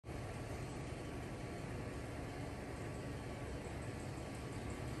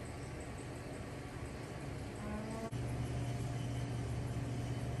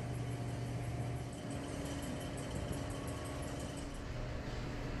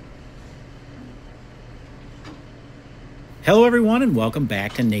Hello everyone and welcome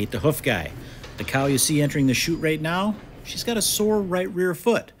back to Nate the Hoof Guy. The cow you see entering the chute right now, she's got a sore right rear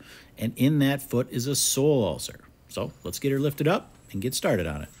foot, and in that foot is a sole ulcer. So let's get her lifted up and get started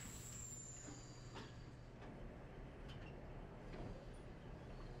on it.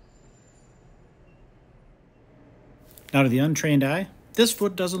 Now to the untrained eye, this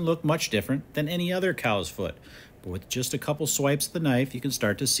foot doesn't look much different than any other cow's foot, but with just a couple swipes of the knife you can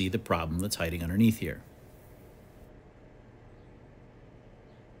start to see the problem that's hiding underneath here.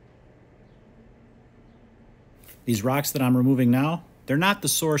 These rocks that I'm removing now, they're not the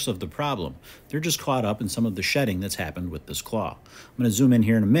source of the problem. They're just caught up in some of the shedding that's happened with this claw. I'm going to zoom in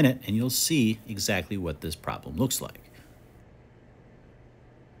here in a minute and you'll see exactly what this problem looks like.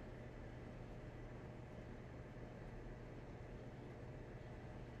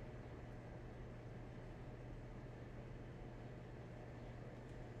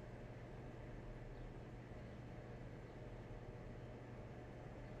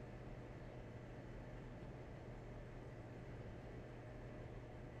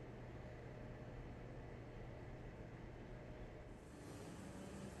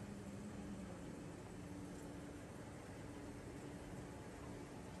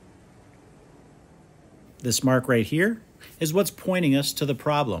 This mark right here is what's pointing us to the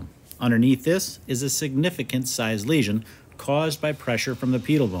problem. Underneath this is a significant size lesion caused by pressure from the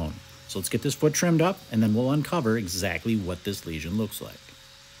pedal bone. So let's get this foot trimmed up and then we'll uncover exactly what this lesion looks like.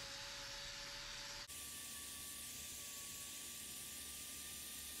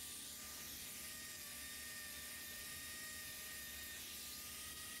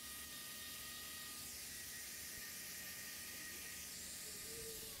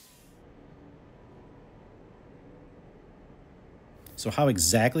 So how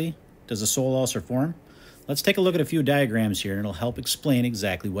exactly does a sole ulcer form? Let's take a look at a few diagrams here and it'll help explain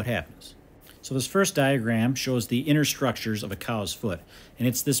exactly what happens. So this first diagram shows the inner structures of a cow's foot, and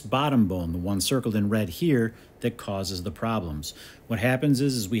it's this bottom bone, the one circled in red here, that causes the problems. What happens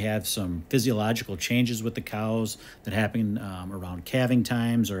is we have some physiological changes with the cows that happen around calving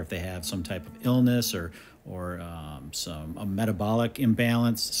times, or if they have some type of illness or a metabolic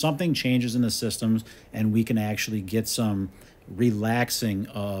imbalance, something changes in the systems, and we can actually get some relaxing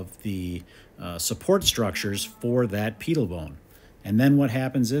of the support structures for that pedal bone. And then what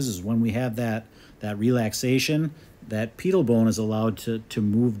happens is when we have that relaxation, that pedal bone is allowed to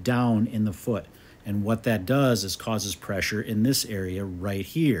move down in the foot. And what that does is causes pressure in this area right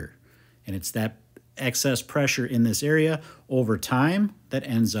here. And it's that excess pressure in this area over time that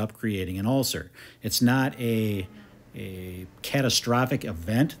ends up creating an ulcer. It's not a catastrophic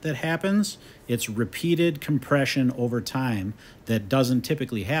event that happens. It's repeated compression over time that doesn't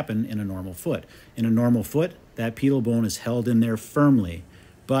typically happen in a normal foot. In a normal foot, that pedal bone is held in there firmly.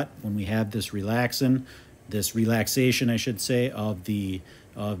 But when we have this relaxation, I should say, of the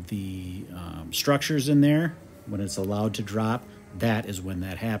structures in there, when it's allowed to drop, that is when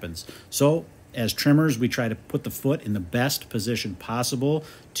that happens. So as trimmers, we try to put the foot in the best position possible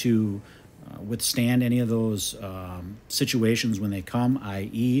to withstand any of those situations when they come,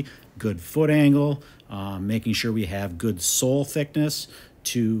 i.e. good foot angle, making sure we have good sole thickness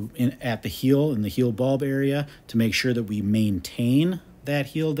at the heel, in the heel bulb area, to make sure that we maintain that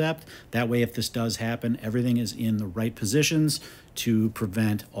heel depth. That way, if this does happen, everything is in the right positions to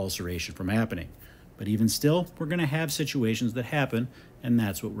prevent ulceration from happening. But even still, we're going to have situations that happen, and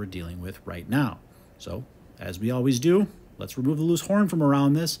that's what we're dealing with right now. So, as we always do, let's remove the loose horn from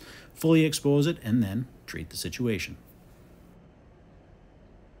around this, fully expose it, and then treat the situation.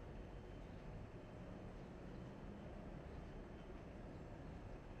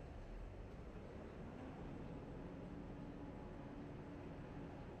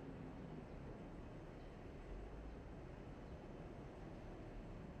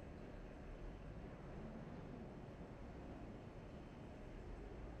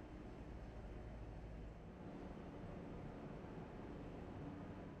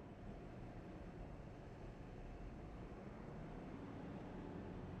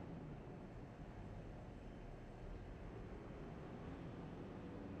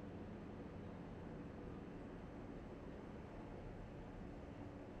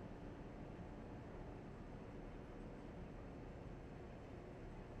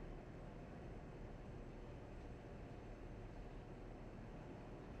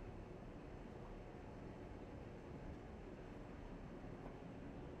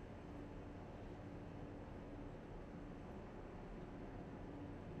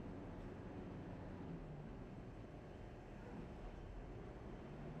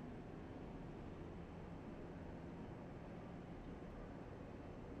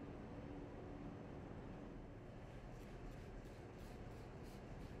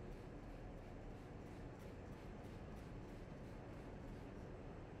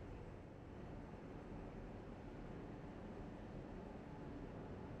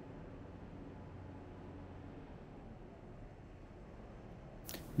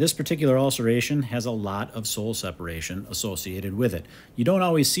 This particular ulceration has a lot of sole separation associated with it. You don't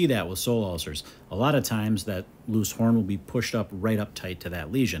always see that with sole ulcers. A lot of times that loose horn will be pushed up right up tight to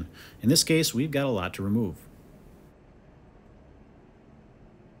that lesion. In this case, we've got a lot to remove.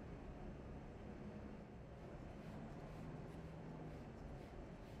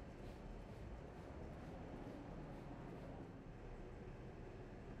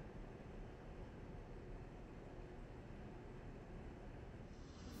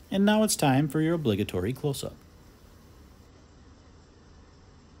 And now it's time for your obligatory close-up.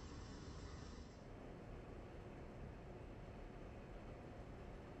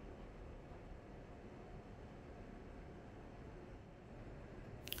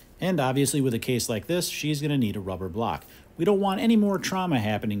 And obviously with a case like this, she's going to need a rubber block. We don't want any more trauma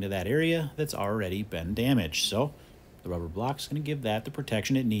happening to that area that's already been damaged. So the rubber block's going to give that the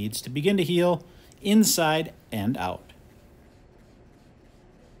protection it needs to begin to heal inside and out.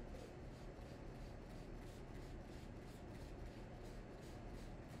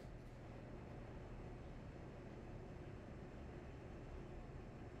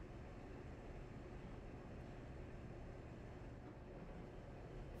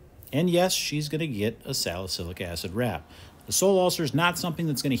 And yes, she's going to get a salicylic acid wrap. The sole ulcer is not something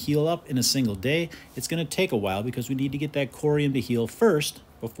that's going to heal up in a single day. It's going to take a while because we need to get that corium to heal first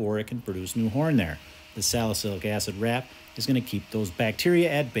before it can produce new horn there. The salicylic acid wrap is going to keep those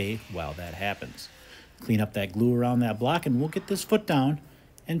bacteria at bay while that happens. Clean up that glue around that block and we'll get this foot down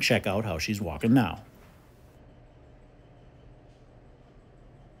and check out how she's walking now.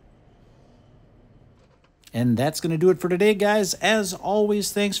 And that's going to do it for today, guys. As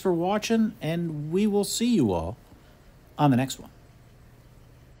always, thanks for watching, and we will see you all on the next one.